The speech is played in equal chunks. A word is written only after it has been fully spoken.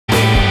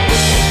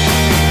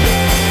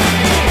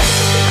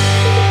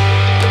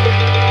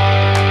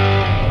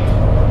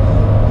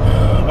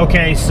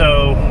Okay,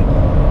 so,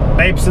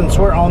 babe, since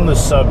we're on the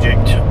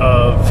subject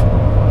of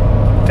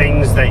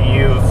things that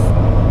you've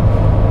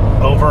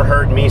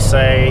overheard me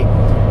say,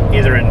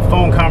 either in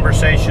phone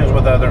conversations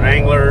with other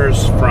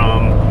anglers,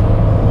 from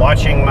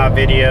watching my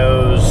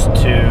videos,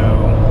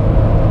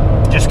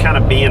 to just kind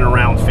of being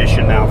around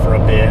fishing now for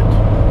a bit,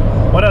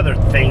 what other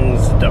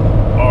things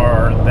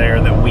are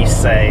there that we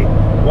say?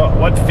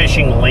 What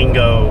fishing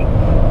lingo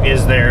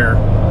is there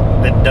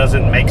that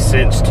doesn't make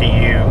sense to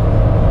you?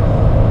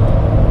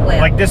 Well,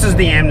 like, this is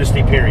the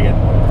amnesty period.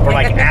 We're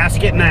like,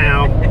 ask it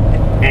now,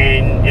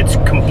 and it's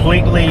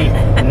completely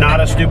not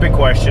a stupid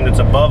question. It's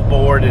above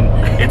board, and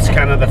it's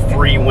kind of the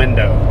free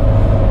window.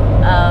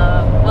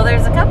 well,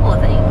 there's a couple of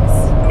things.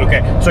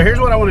 Okay, so here's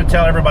what I want to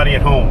tell everybody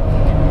at home.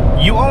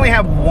 You only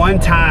have one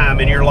time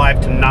in your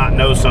life to not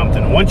know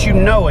something. Once you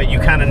know it, you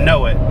kind of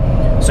know it.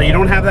 So you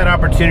don't have that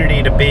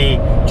opportunity to be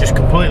just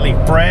completely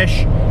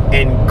fresh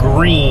and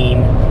green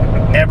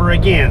ever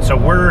again. So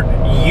we're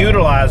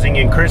utilizing,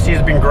 and Kristie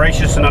has been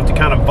gracious enough to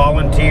kind of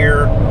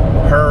volunteer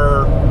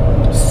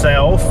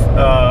herself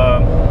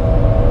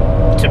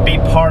to be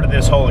part of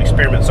this whole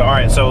experiment. So all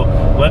right, so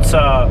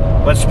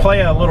let's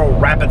play a little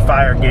rapid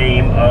fire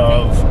game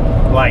of,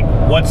 like,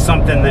 what's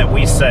something that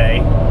we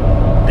say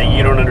that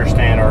you don't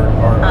understand or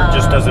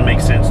just doesn't make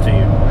sense to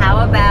you.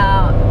 How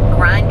about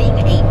grinding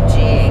a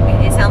jig?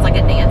 It sounds like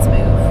a dance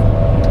move.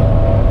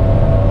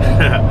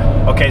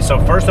 Okay, so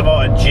first of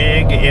all, a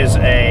jig is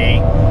a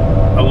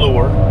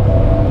lure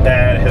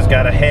that has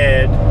got a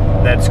head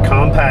that's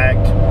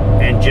compact,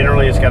 and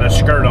generally it's got a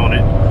skirt on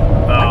it.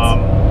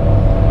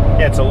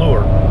 Yeah, it's a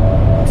lure.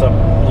 It's a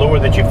lure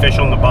that you fish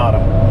on the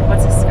bottom.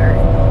 What's a skirt?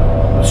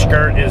 The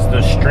skirt is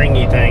the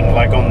stringy thing,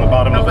 like on the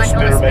bottom of the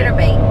spinner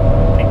bait.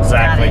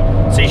 Exactly.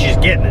 See, she's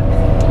getting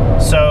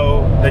it.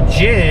 So the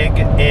jig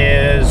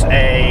is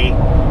a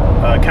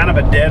kind of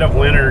a dead of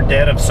winter,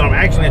 dead of summer.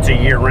 Actually, it's a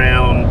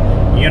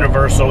year-round,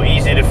 universal,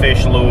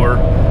 easy-to-fish lure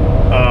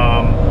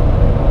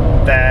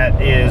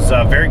that is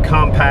very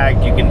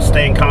compact. You can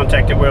stay in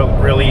contact with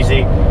it real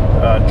easy,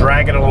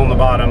 drag it along the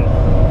bottom,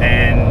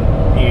 and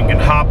you can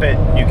hop it,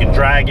 you can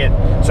drag it.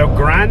 So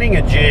grinding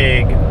a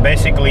jig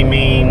basically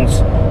means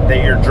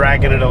that you're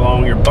dragging it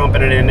along, you're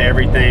bumping it into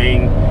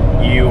everything,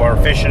 you are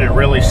fishing it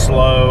really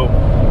slow.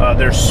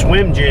 There's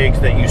swim jigs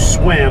that you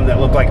swim that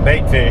look like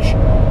bait fish.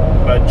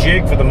 A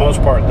jig, for the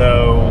most part,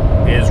 though,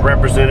 is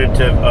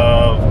representative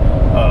of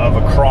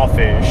a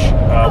crawfish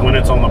when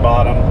it's on the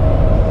bottom,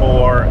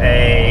 or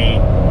a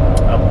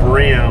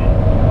brim,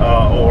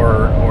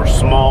 or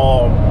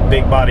small,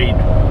 big-bodied,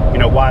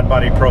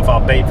 wide-bodied profile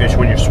bait fish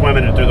when you're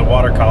swimming it through the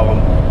water column.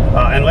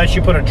 Unless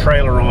you put a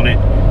trailer on it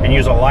and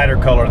use a lighter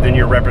color, then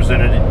you're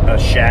represented a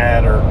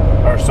shad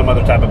or some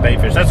other type of bait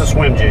fish. That's a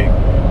swim jig.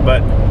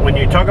 But when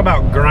you talk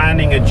about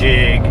grinding a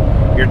jig,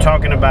 you're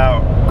talking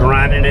about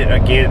grinding it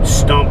against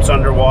stumps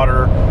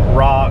underwater,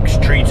 rocks,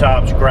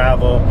 treetops,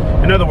 gravel.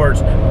 In other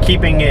words,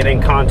 keeping it in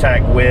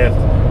contact with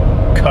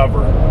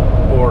cover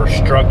or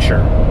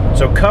structure.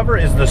 So cover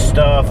is the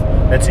stuff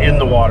that's in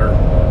the water.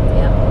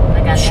 Yeah, I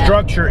got that.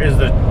 Structure is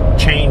the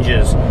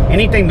changes.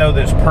 Anything, though,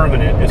 that's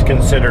permanent is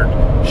considered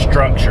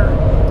structure.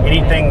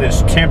 Anything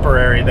that's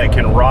temporary, that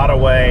can rot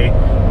away,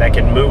 that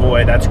can move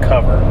away, that's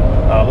cover.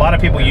 A lot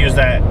of people use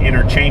that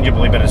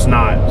interchangeably, but it's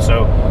not.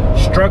 So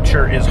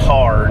structure is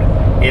hard.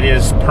 It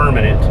is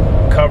permanent.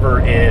 Cover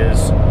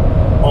is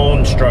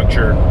on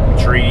structure,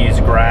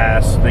 trees,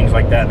 grass, things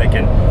like that that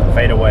can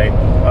fade away.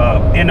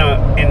 In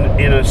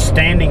a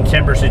standing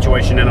timber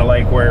situation in a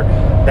lake where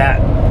that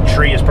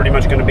tree is pretty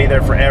much going to be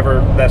there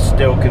forever, that's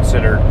still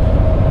considered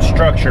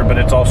structure, but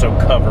it's also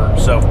cover.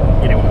 So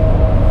anyway,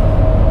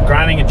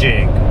 grinding a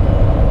jig,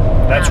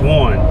 that's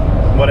one.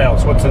 What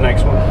else? What's the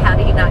next one? How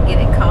do you not get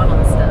it caught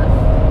on stuff?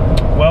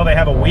 Well, they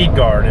have a weed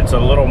guard. It's a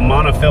little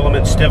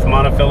monofilament, stiff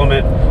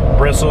monofilament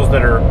bristles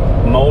that are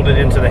molded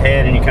into the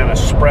head, and you kind of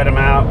spread them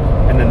out,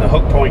 and then the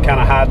hook point kind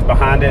of hides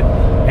behind it,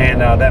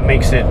 and that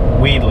makes it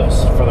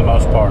weedless for the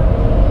most part.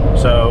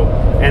 So,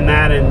 and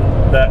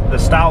the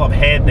style of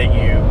head that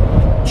you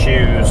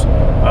choose,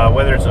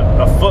 whether it's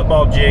a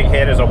football jig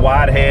head, is a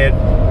wide head,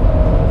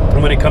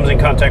 and when it comes in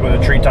contact with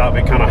a treetop,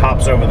 it kind of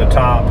hops over the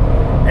top.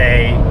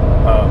 A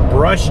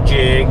brush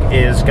jig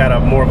is got a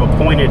more of a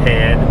pointed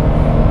head,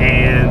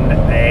 and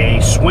a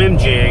swim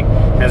jig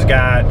has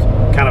got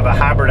kind of a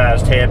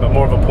hybridized head, but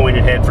more of a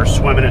pointed head for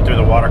swimming it through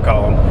the water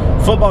column.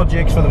 Football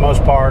jigs, for the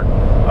most part,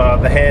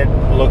 the head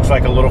looks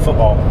like a little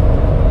football,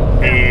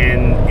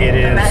 and it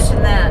is.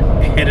 Imagine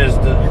that. It is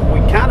we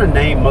kind of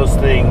name most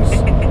things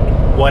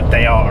what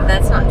they are.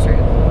 That's not true.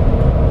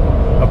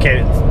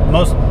 Okay, it's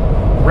most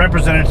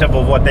representative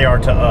of what they are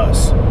to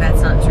us.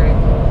 That's not true.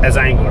 As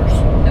anglers.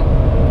 Nope.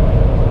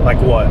 Like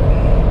what?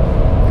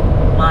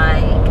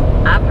 Like,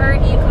 I've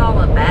heard you call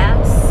a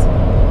bass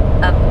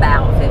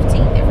about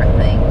 15 different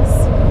things.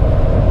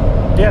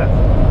 Yeah.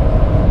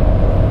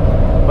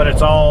 But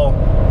it's all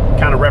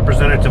kind of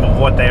representative of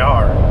what they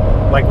are.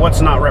 Like,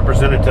 what's not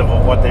representative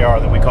of what they are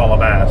that we call a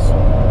bass?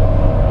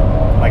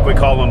 Like, we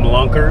call them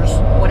lunkers.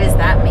 What does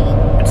that mean?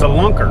 It's a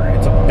lunker.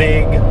 It's a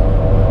big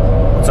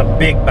It's a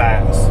big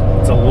bass.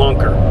 It's a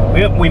lunker.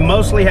 We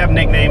mostly have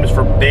nicknames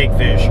for big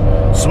fish.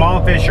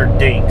 Small fish are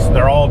dinks.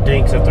 They're all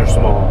dinks if they're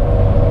small.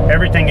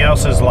 Everything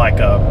else is like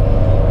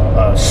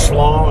a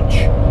slaunch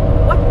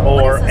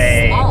or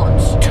a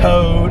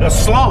toad. A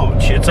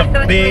slaunch. It's a big.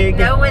 I don't even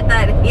know what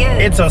that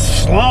is. It's a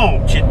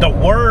slaunch. The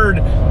word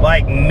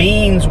like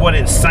means what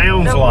it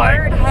sounds like.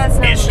 The word has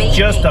no it's meaning.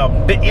 Just a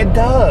big. It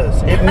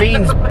does. It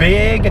means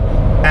big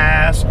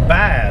ass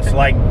bass,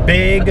 like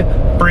big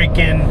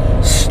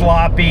freaking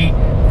sloppy,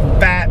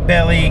 fat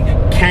belly,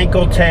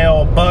 cankle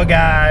tail, bug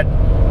eyed,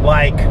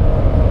 like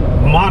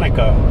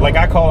Monica. Like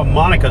I call them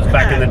Monicas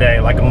back in the day,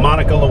 like a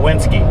Monica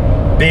Lewinsky.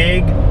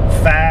 Big,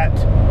 fat.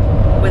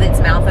 With its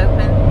mouth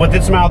open? With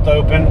its mouth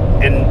open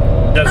and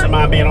doesn't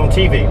mind being on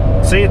TV.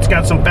 See, it's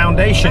got some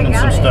foundation and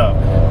some stuff.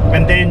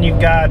 And then you've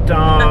got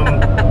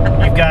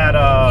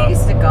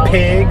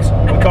pigs.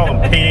 We call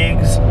them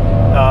pigs.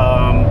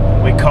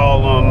 We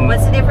call them.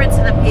 What's the difference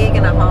in a pig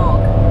and a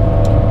hog?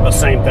 The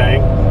same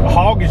thing. A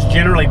hog is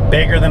generally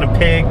bigger than a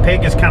pig.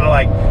 Pig is kind of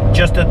like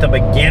just at the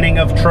beginning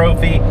of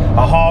trophy.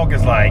 A hog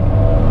is like,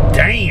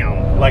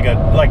 damn, like a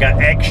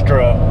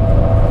extra,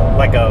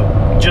 like a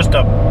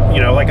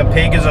like a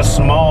pig is a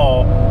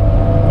small,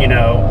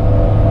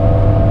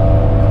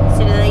 So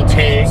do they pig,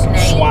 change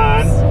names?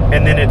 swine,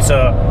 and then it's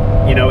a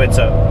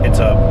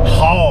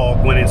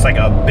hog when it's like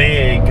a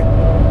big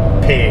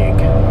pig.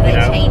 They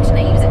change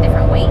names at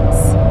different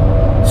weights.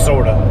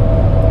 Sorta,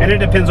 and it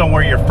depends on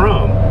where you're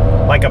from.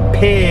 Like a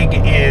pig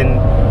in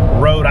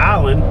Rhode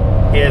Island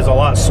is a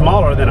lot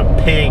smaller than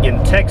a pig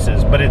in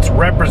Texas, but it's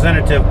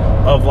representative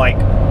of like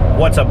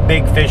what's a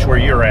big fish where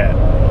you're at.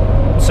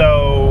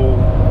 So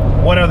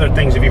what other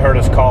things have you heard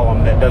us call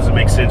them that doesn't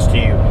make sense to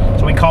you?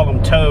 So we call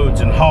them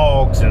toads and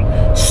hogs and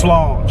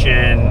slaunch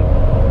and...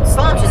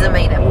 Slaunch is a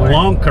made-up word.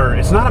 Lunker.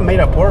 It's not a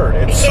made-up word.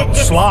 It's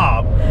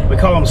slob. We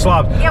call them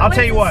slobs. Yeah, I'll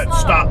tell you what. slob?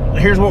 Stop.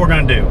 Here's what we're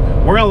going to do.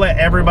 We're going to let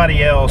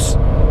everybody else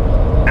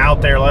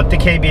out there, let the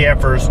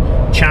KBFers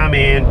chime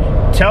in.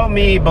 Tell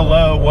me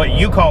below what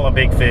you call a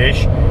big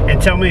fish,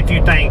 and tell me if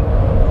you think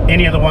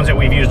any of the ones that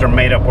we've used are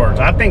made-up words.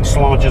 I think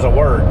slaunch is a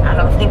word. I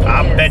don't think it is.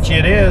 I bet you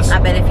it is. I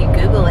bet if you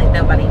Google it,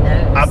 nobody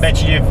knows. I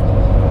bet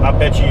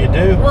you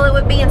do. Well, it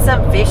would be in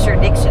some Fisher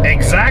dictionary.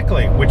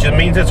 Exactly, which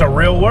means it's a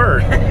real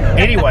word.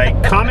 Anyway,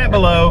 comment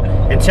below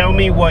and tell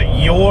me what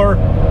your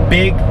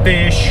big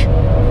fish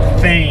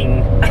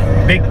thing,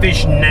 big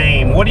fish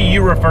name, what do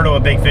you refer to a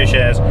big fish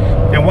as?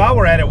 And while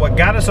we're at it, what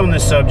got us on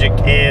this subject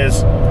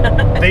is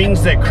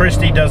things that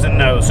Kristie doesn't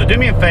know. So do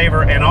me a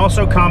favor and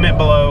also comment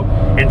below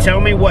and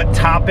tell me what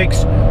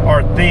topics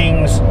or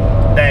things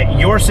that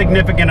your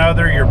significant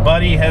other, your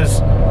buddy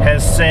has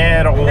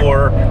said,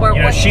 or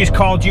she's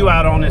called you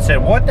out on and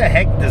said, what the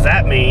heck does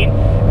that mean?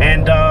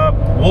 And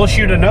we'll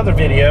shoot another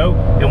video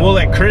and we'll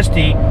let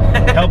Kristie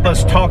help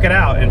us talk it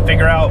out and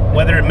figure out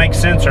whether it makes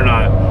sense or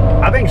not.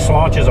 I think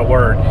slaunch is a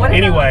word.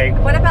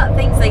 What about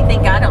things they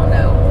think I don't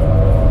know?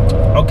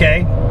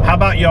 Okay, how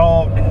about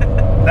y'all?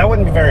 That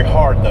wouldn't be very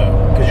hard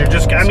though, because you're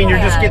just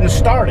getting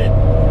started.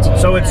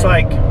 So it's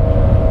like,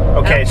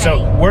 okay,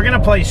 so we're gonna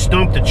play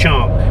Stump the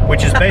Chump,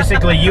 which is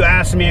basically you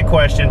ask me a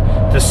question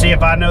to see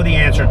if I know the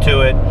answer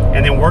to it,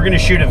 and then we're gonna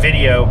shoot a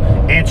video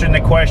answering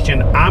the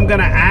question. I'm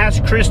gonna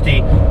ask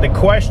Kristie the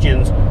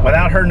questions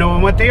without her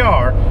knowing what they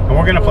are, and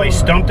we're gonna play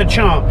Stump the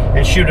Chump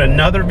and shoot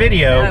another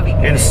video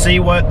and see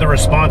what the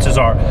responses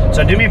are.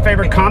 So do me a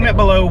favor, comment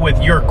below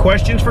with your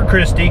questions for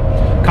Kristie.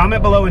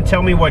 Comment below and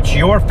tell me what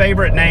your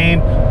favorite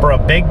name for a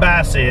big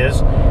bass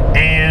is,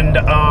 and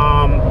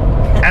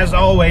as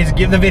always,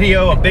 give the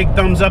video a big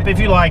thumbs up if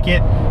you like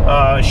it.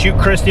 Shoot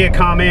Kristie a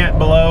comment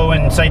below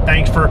and say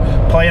thanks for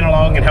playing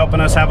along and helping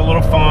us have a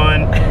little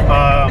fun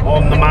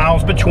on the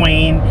miles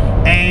between,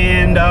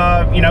 and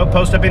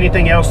post up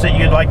anything else that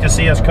you'd like to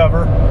see us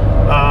cover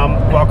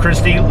while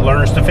Kristie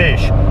learns to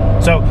fish.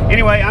 So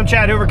anyway, I'm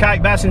Chad Hoover,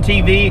 Kayak Bassin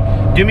TV.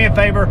 Do me a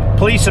favor,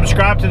 please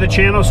subscribe to the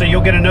channel so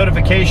you'll get a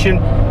notification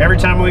every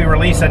time we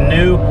release a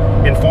new,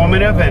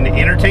 informative, and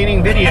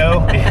entertaining video.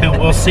 And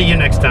we'll see you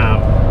next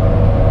time.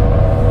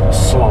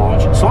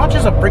 Slaunch. Slaunch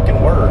is a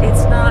freaking word.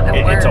 It's not a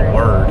word. It's a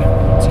word.